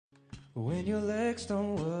When your legs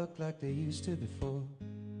don't work like they used to before,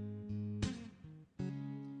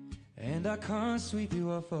 and I can't sweep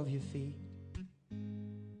you off of your feet,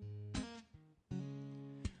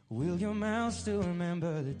 will your mouth still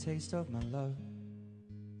remember the taste of my love?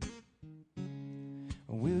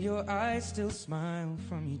 Will your eyes still smile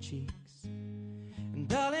from your cheeks? And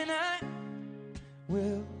darling, I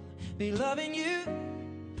will be loving you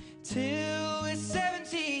till we're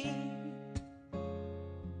 17.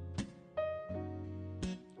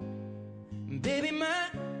 Baby, my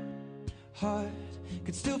heart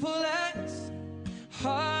could still pull as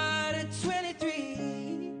hard at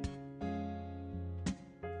 23.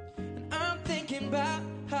 And I'm thinking about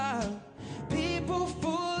how people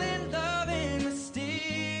fall in love in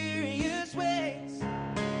mysterious ways.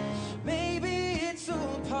 Maybe it's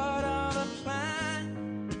all part of a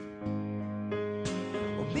plan,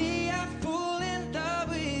 or me, I fall in love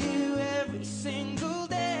with you every single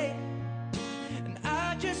day. And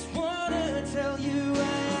I just wanna tell you I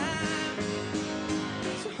am.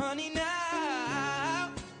 So honey,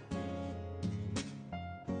 now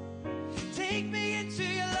take me into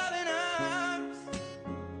your loving arms.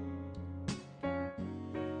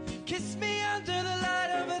 Kiss me under the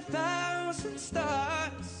light of 1,000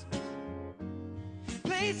 stars.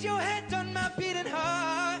 Place your head on my beating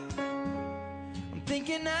heart. I'm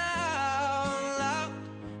thinking out loud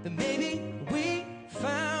that maybe we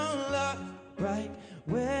found love right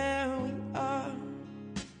where we are.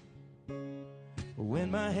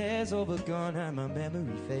 When my hair's all but gone and my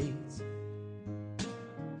memory fades,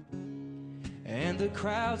 and the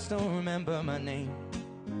crowds don't remember my name,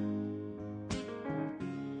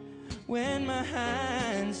 when my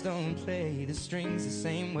hands don't play the strings the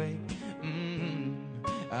same way,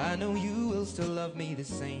 I know you will still love me the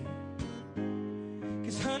same.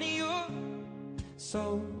 'Cause honey, your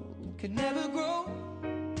soul could never grow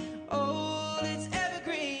old, it's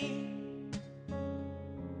evergreen.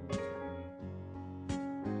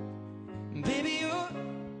 Baby, your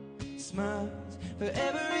smile's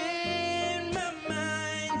forever in my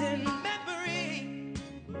mind and memory.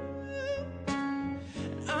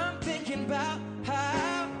 I'm thinking about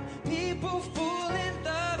how people fall in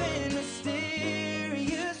love in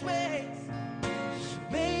mysterious ways.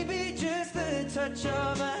 Maybe just the touch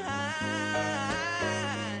of a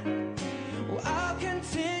hand. Well, I'll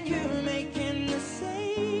continue making the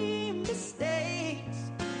same mistakes,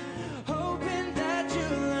 hoping that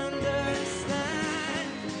you'll understand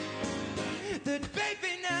that,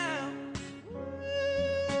 baby, now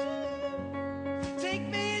take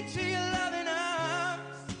me into your loving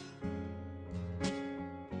arms.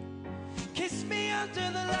 Kiss me under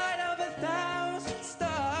the light of 1,000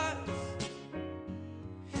 stars.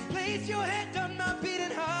 Place your head on my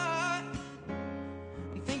beating heart.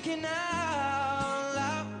 I'm thinking out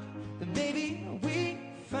loud that maybe we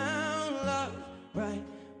found love right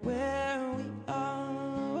where we are.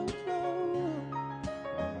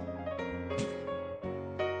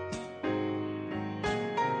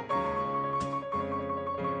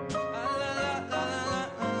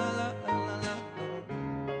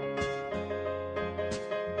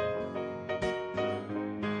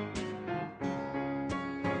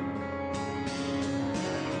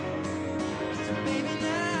 Baby,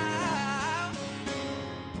 now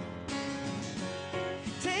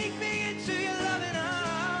take me into your loving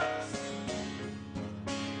arms.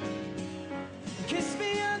 Kiss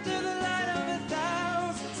me under the light of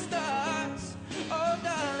 1,000 stars. Oh,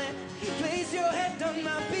 darling, place your head on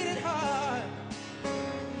my beating heart.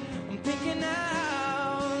 I'm thinking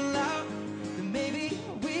out loud that maybe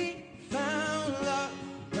we found love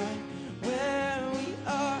right where we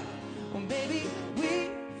are. Or maybe we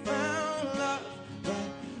found love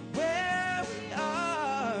right where we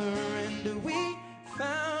are. And we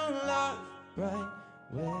found love right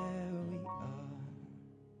where we are.